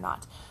work or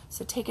not?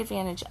 So take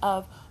advantage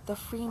of the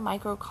free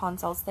micro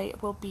consults. They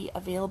will be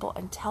available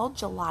until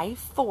July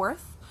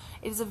 4th.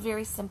 It is a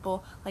very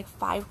simple, like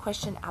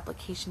 5-question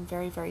application,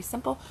 very, very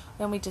simple.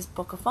 Then we just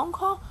book a phone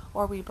call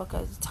or we book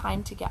a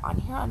time to get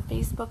on here on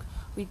Facebook.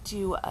 We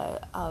do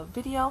a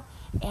video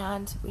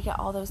and we get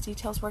all those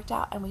details worked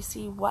out and we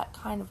see what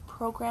kind of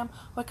program,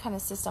 what kind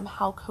of system,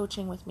 how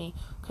coaching with me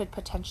could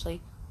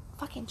potentially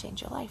fucking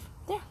change your life.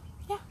 There,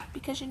 yeah,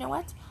 because you know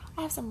what?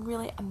 I have some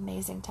really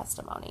amazing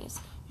testimonies.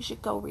 You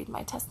should go read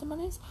my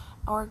testimonies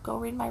or go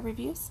read my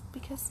reviews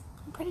because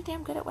I'm pretty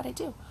damn good at what I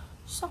do.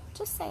 So,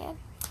 just saying.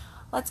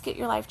 Let's get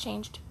your life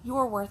changed.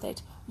 You're worth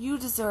it. You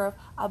deserve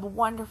a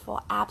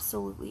wonderful,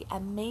 absolutely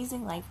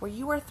amazing life where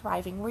you are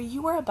thriving, where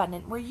you are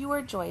abundant, where you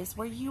are joyous,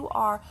 where you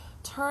are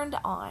turned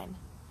on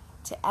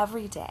to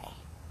every day.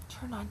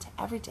 Turn on to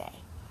every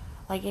day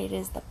like it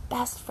is the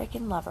best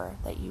freaking lover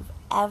that you've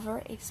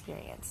ever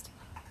experienced.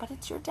 But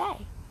it's your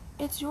day.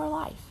 It's your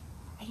life.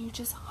 And you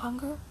just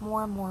hunger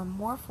more and more and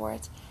more for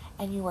it,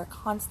 and you are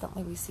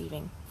constantly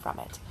receiving from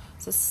it.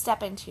 So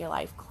step into your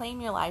life,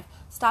 claim your life,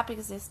 stop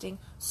existing,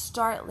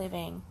 start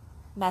living.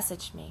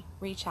 Message me,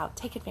 reach out,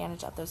 take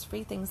advantage of those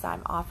free things that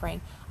I'm offering.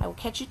 I will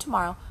catch you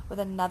tomorrow with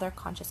another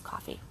Conscious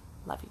Coffee.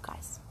 Love you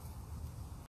guys.